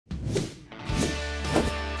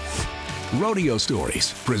Rodeo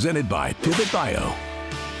Stories, presented by Pivot Bio.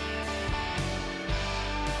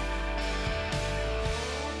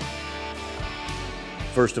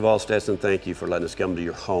 First of all, Stetson, thank you for letting us come to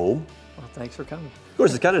your home. Well, thanks for coming. Of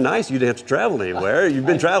course, it's kind of nice you didn't have to travel anywhere. You've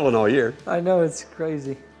been traveling all year. I know, it's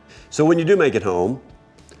crazy. So when you do make it home,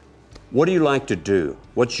 what do you like to do?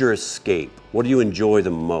 What's your escape? What do you enjoy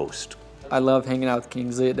the most? I love hanging out with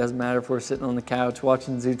Kingsley. It doesn't matter if we're sitting on the couch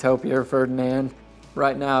watching Zootopia or Ferdinand.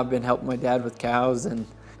 Right now, I've been helping my dad with cows and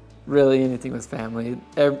really anything with family.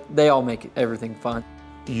 They all make everything fun.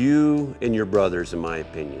 You and your brothers, in my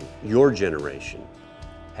opinion, your generation,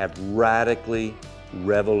 have radically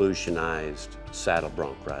revolutionized saddle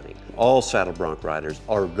bronc riding. All saddle bronc riders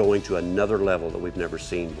are going to another level that we've never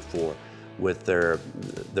seen before with their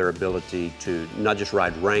ability to not just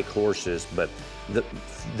ride rank horses, but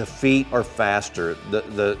the feet are faster,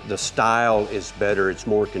 the style is better, it's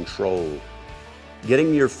more controlled.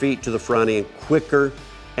 Getting your feet to the front end quicker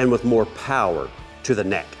and with more power to the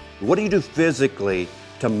neck. What do you do physically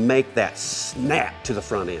to make that snap to the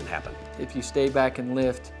front end happen? If you stay back and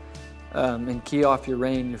lift and key off your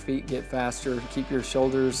rein, your feet get faster. Keep your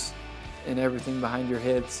shoulders and everything behind your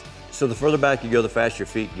hips. So the further back you go, the faster your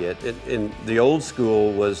feet get. In the old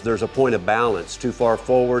school was there's a point of balance. Too far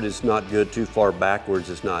forward is not good, too far backwards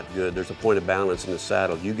is not good. There's a point of balance in the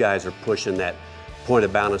saddle. You guys are pushing that point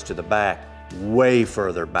of balance to the back, way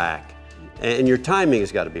further back. And your timing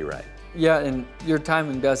has got to be right. Yeah, and your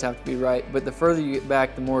timing does have to be right, but the further you get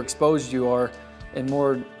back, the more exposed you are and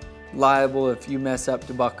more liable if you mess up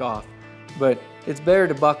to buck off. But it's better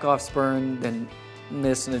to buck off spurring than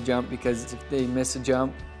missing a jump, because if they miss a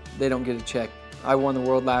jump, they don't get a check. I won the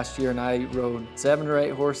world last year and I rode 7 or 8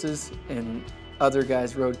 horses and other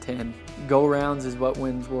guys rode 10. Go-rounds is what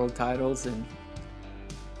wins world titles, and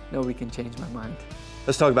nobody can change my mind.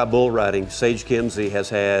 Let's talk about bull riding. Sage Kimsey has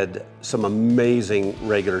had some amazing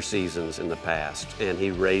regular seasons in the past, and he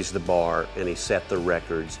raised the bar and he set the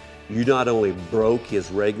records. You not only broke his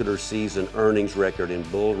regular season earnings record in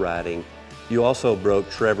bull riding, you also broke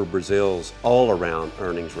Trevor Brazil's all-around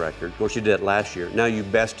earnings record. Of course, you did it last year. Now you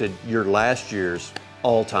bested your last year's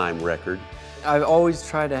all-time record. I've always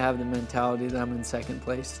tried to have the mentality that I'm in second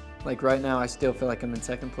place. Like right now, I still feel like I'm in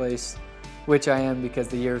second place, which I am because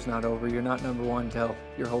the year's not over. You're not number one until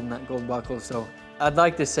you're holding that gold buckle. So I'd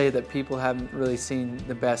like to say that people haven't really seen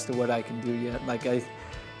the best of what I can do yet. Like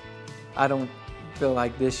I don't feel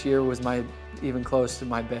like this year was even close to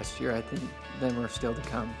my best year. I think them are still to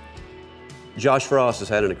come. Josh Frost has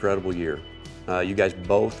had an incredible year. You guys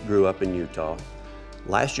both grew up in Utah.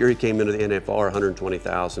 Last year he came into the NFR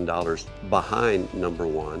 $120,000 behind number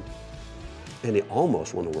one, and he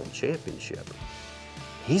almost won the world championship.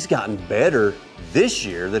 He's gotten better this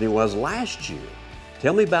year than he was last year.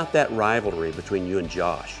 Tell me about that rivalry between you and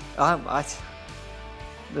Josh. The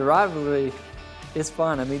rivalry is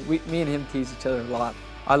fun. I mean, me and him tease each other a lot.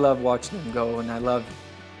 I love watching him go, and I love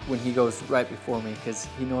when he goes right before me, because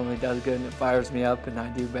he normally does good and it fires me up and I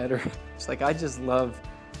do better. It's like, I just love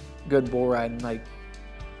good bull riding. Like,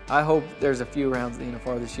 I hope there's a few rounds in the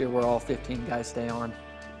NFR this year where all 15 guys stay on,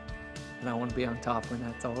 and I want to be on top when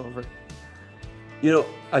that's all over. You know,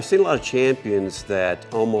 I've seen a lot of champions that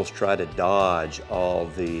almost try to dodge all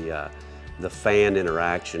the fan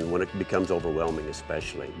interaction when it becomes overwhelming,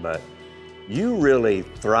 especially. But you really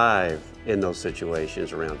thrive in those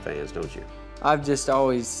situations around fans, don't you? I've just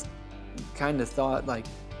always kind of thought, like,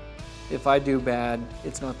 if I do bad,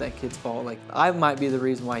 it's not that kid's fault. Like, I might be the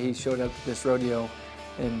reason why he showed up to this rodeo.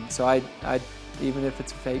 And so I even if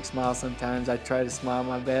it's a fake smile sometimes, I try to smile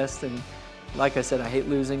my best. And like I said, I hate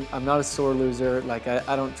losing. I'm not a sore loser. Like,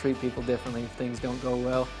 I don't treat people differently if things don't go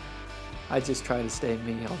well. I just try to stay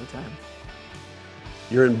me all the time.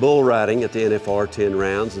 You're in bull riding at the NFR 10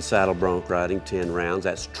 rounds and saddle bronc riding 10 rounds.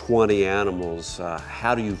 That's 20 animals.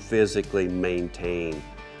 How do you physically maintain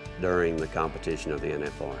during the competition of the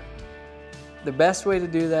NFR? The best way to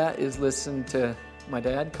do that is listen to my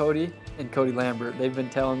dad, Cody, and Cody Lambert. They've been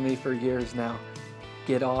telling me for years now,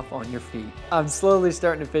 get off on your feet. I'm slowly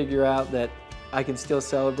starting to figure out that I can still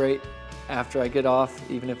celebrate after I get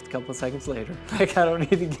off, even if it's a couple of seconds later. Like, I don't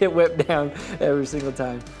need to get whipped down every single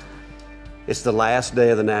time. It's the last day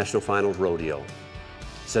of the National Finals Rodeo.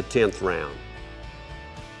 It's the 10th round.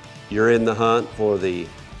 You're in the hunt for the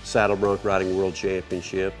Saddle Bronc Riding World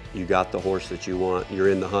Championship. You got the horse that you want. You're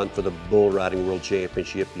in the hunt for the Bull Riding World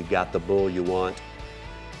Championship. You got the bull you want.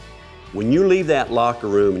 When you leave that locker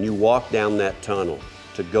room and you walk down that tunnel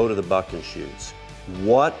to go to the bucking chutes,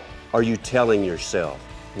 what are you telling yourself?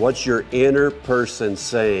 What's your inner person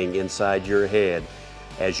saying inside your head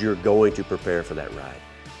as you're going to prepare for that ride?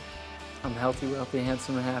 I'm healthy, wealthy,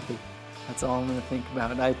 handsome, and happy. That's all I'm gonna think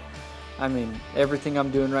about. I mean, everything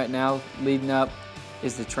I'm doing right now, leading up,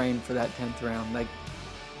 is to train for that 10th round. Like,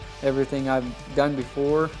 everything I've done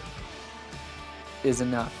before is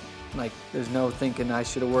enough. Like, there's no thinking I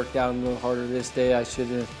should have worked out a little harder this day, I should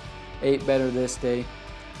have ate better this day.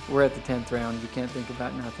 We're at the 10th round. You can't think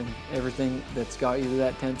about nothing. Everything that's got you to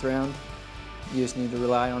that 10th round, you just need to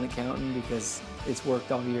rely on it counting, because it's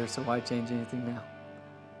worked all year, so why change anything now?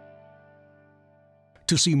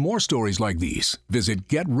 To see more stories like these, visit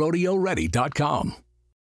GetRodeoReady.com.